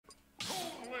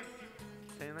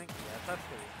That's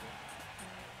pretty easy.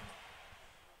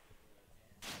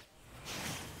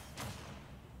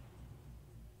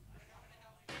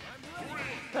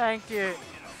 Thank you.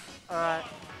 Alright.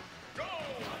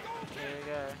 Here we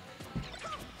go.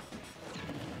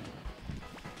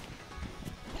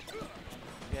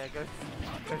 Yeah, go.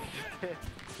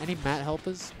 Any mat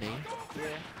helpers? Me. Yeah.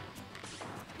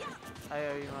 I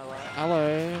owe you my life.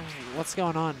 Hello. What's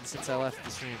going on since I left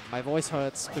the stream? My voice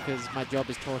hurts because my job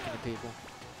is talking to people.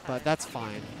 But that's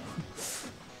fine.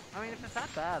 I mean, if it's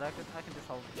that bad, I can just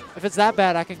hold it. If it's that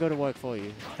bad, I can go to work for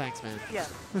you. Thanks, man. Yeah.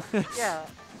 Yeah.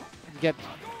 Get.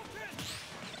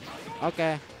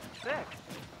 Okay. Sick.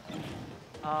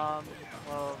 Well,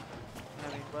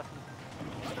 I mean, less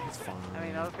than. It's fine. I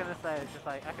mean, I was gonna say it's just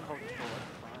like I can hold it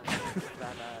for it. It's fine.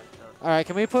 That bad. So. All right,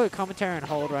 can we put commentary on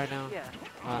hold right now?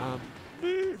 Yeah.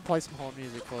 Play some hold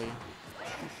music for you.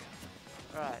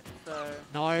 Alright, so.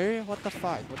 No, what the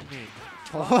fuck? What do you mean?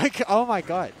 Oh my, oh my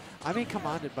god. I'm being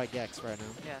commanded by Gex right now.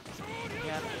 Yeah.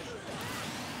 Yeah.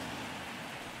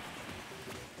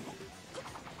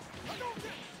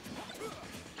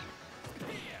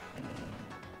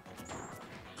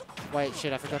 Wait,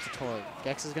 shit, I forgot to talk.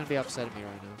 Gex is gonna be upset at me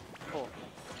right now. Cool.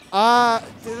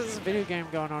 There's a video game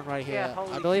going on right here. Yeah,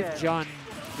 I believe shit. John,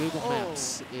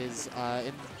 GoogleMaps is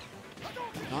in,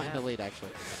 not in the lead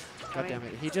actually. God damn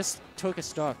it. He just took a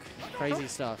stock. Crazy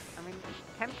stuff. I mean,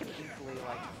 Ken can easily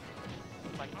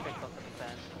like pick up the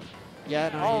percent. Yeah,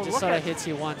 no, Oh, he just look sort of at- hits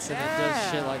you once and then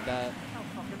does shit like that. Oh,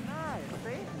 fucking nice,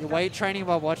 see? You're weight training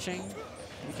while watching.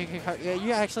 You can yeah,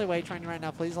 you actually weight training right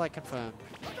now. Please like confirm.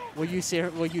 Will you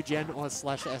Gen or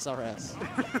slash SRS?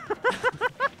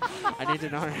 I need to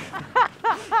know.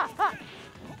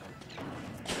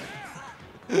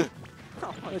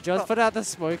 Oh Just put out the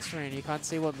smoke screen. You can't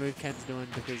see what move Ken's doing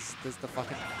because there's the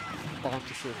fucking bomb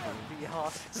shit.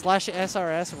 Slash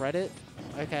SRS Reddit.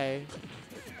 Okay.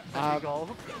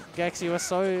 Gex, you are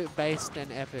so based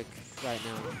and epic right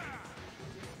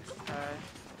now.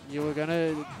 You were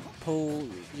gonna pull.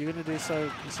 You're gonna do so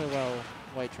well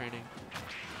weight training.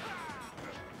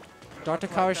 Dr.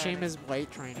 Kawashima's weight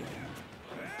training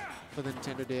for the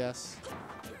Nintendo DS.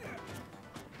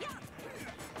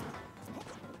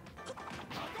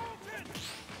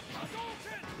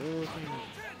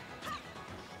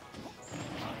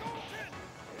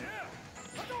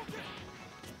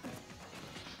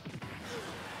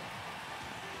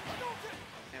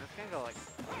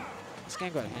 This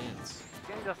game got hands. This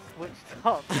game just switched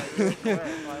up. Like, real quick. Like,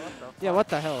 what the Yeah, what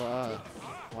the hell?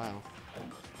 Wow.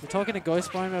 We're talking to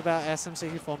Ghostbone about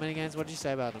SMCQ4 minigames. What did you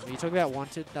say about them? Are you talking about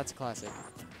Wanted? That's a classic.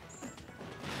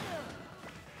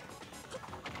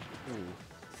 Ooh.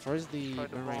 Throws the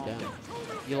boomerang down.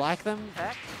 You like them?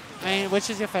 Heck? I mean,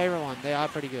 which is your favorite one? They are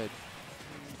pretty good.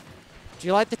 Do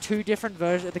you like the two different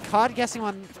versions? The card guessing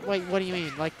one, wait, what do you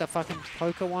mean? Like the fucking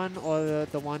poker one or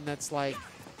the one that's like,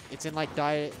 it's in like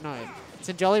it's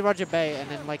in Jolly Roger Bay and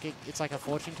then like it's like a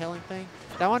fortune telling thing?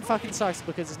 That one fucking sucks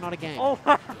because it's not a game. Oh.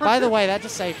 By the way, that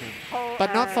just saved me. Oh,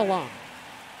 But not for long.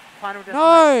 Final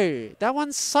No! That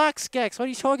one sucks, Gex. What are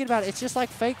you talking about? It's just like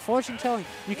fake fortune telling.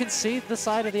 You can see the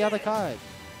side of the other card.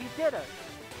 He did it.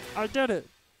 I did it.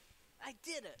 I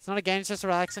did it. It's not a game, it's just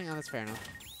relaxing. Oh, that's fair enough.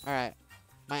 Alright.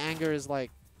 My anger is like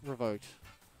revoked.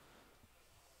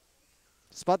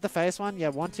 Spot the face one? Yeah,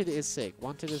 Wanted is sick.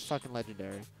 Wanted is fucking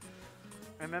legendary.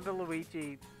 Remember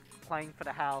Luigi playing for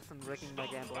the house and wrecking my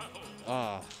gambling?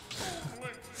 Oh.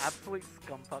 Absolute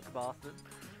scumfuck bastard.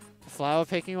 Flower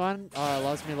picking one? Oh,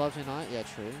 loves me not? Yeah,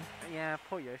 true. Yeah,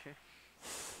 poor Yoshi.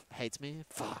 Hates me?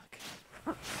 Fuck.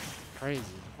 Crazy.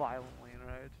 Violently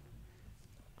enraged.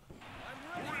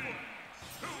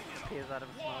 Tears out of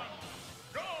his mouth.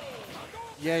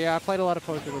 Yeah, I played a lot of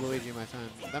poker with Luigi in my time.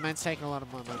 That man's taking a lot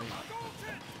of my money.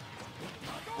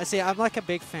 I see, I'm like a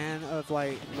big fan of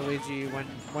like Luigi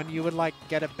when you would like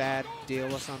get a bad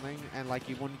deal or something and like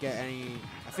you wouldn't get any,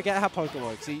 I forget how poker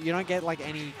works. You don't get like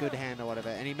any good hand or whatever,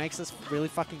 and he makes this really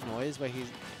fucking noise where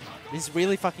this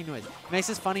really fucking noise. He makes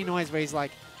this funny noise where he's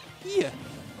like, yeah,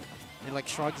 and like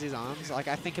shrugs his arms. Like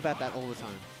I think about that all the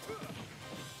time.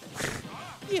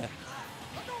 Yeah.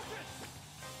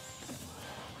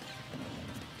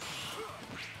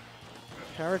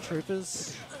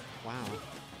 Paratroopers. Wow.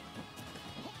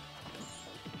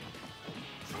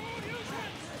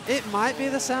 It might be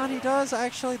the sound he does,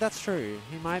 actually. That's true.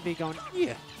 He might be going,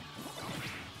 yeah.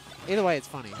 Either way, it's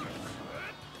funny.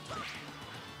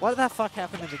 What the fuck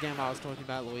happened in the game I was talking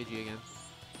about Luigi again?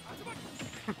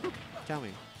 Tell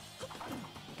me.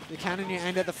 The cannon you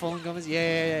aimed at the fallen gummers?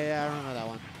 Yeah, I remember that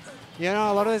one. You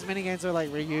know, a lot of those mini games are like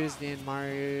reused in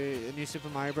New Super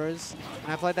Mario Bros.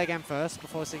 And I played that game first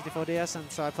before 64DS,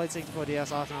 and so I played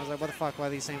 64DS after, and I was like, what the fuck, why are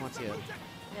these same ones here?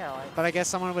 Yeah, like. But I guess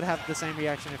someone would have the same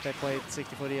reaction if they played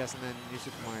 64DS and then New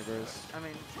Super Mario Bros. I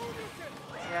mean,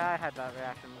 yeah, I had that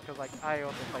reaction because like I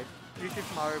also played New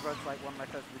Super Mario Bros. Like one of my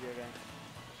first video games.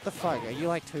 The fuck? Are you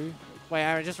like 2? Wait,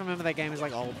 I just remember that game is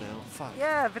like old now. Fuck.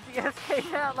 Yeah, but the DS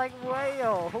came out like way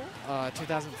old.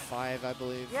 2005, I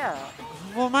believe. Yeah.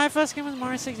 Well, my first game was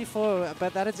Mario 64,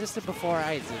 but that existed before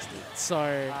I existed.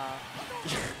 So.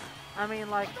 I mean,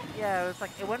 like, yeah, it was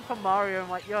like, it went from Mario and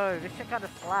like, yo, this shit kind of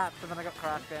slaps, and then I got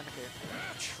Crash Bandicoot.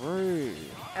 True.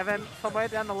 And then somewhere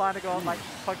down the line I got like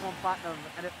Pokemon Platinum,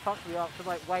 and it fucked me up, because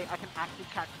like, wait, I can actually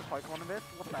catch the Pokemon in this?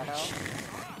 What the hell?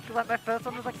 Because like, my first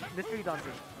one was like Mystery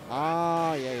Dungeon.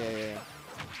 Oh, yeah.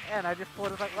 And I just thought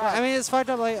it was like, wow. Well, I mean, it's fucked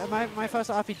up, like, my first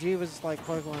RPG was like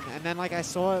Pokemon, and then like I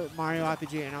saw Mario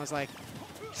RPG, and I was like,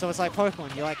 so it's like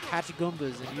Pokemon, you like catch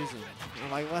Goombas and use them. And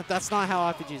I'm like, well, that's not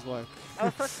how RPGs work. I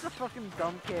was such a fucking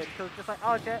dumb kid, because just like,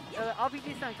 oh,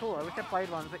 RPGs sound cool. I wish I played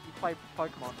ones that you play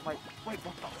Pokemon. I'm like, wait,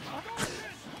 what the fuck?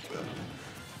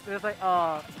 It was like,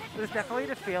 there's definitely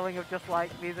the feeling of just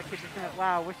like, these are kids just saying,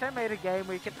 wow, wish I made a game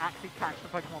where you can actually catch the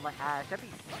Pokemon like Ash. That'd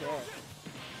be sick.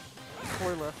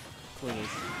 Clueless.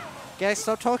 Guys,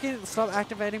 stop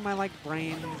activating my like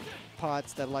brain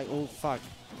parts that like, oh fuck.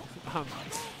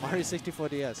 Mario 64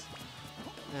 DS.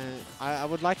 I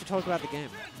would like to talk about the game,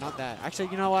 not that. Actually,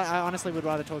 you know what? I honestly would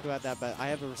rather talk about that, but I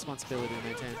have a responsibility to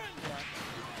maintain. Yeah.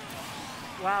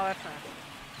 Wow, that's nice.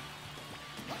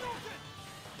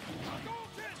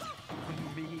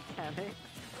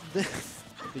 Mechanics?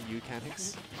 The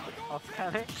Mechanics?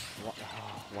 Off-mechanics? Oh,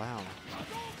 wow.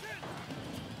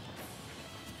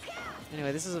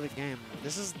 Anyway, this is a big game.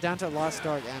 This is down to last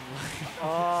dog and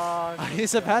oh,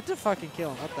 he's about to fucking kill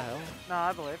him. What the hell? No,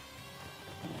 I believe.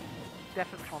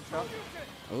 Definite construct.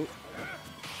 Oh.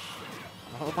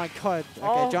 Oh my god. Okay,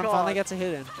 oh John god. finally gets a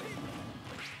hit in.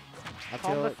 Up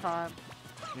tilt. Time.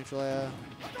 Neutral air.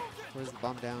 Where's the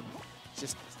bomb down?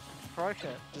 Just throw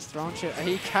shit. Just throwing shit.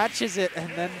 He catches it and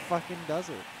then fucking does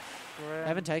it. Grim.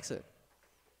 Evan takes it.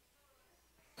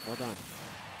 Well done.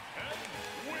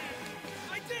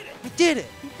 We did it!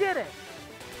 You did it!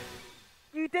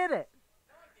 You did it!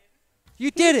 You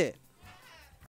did it!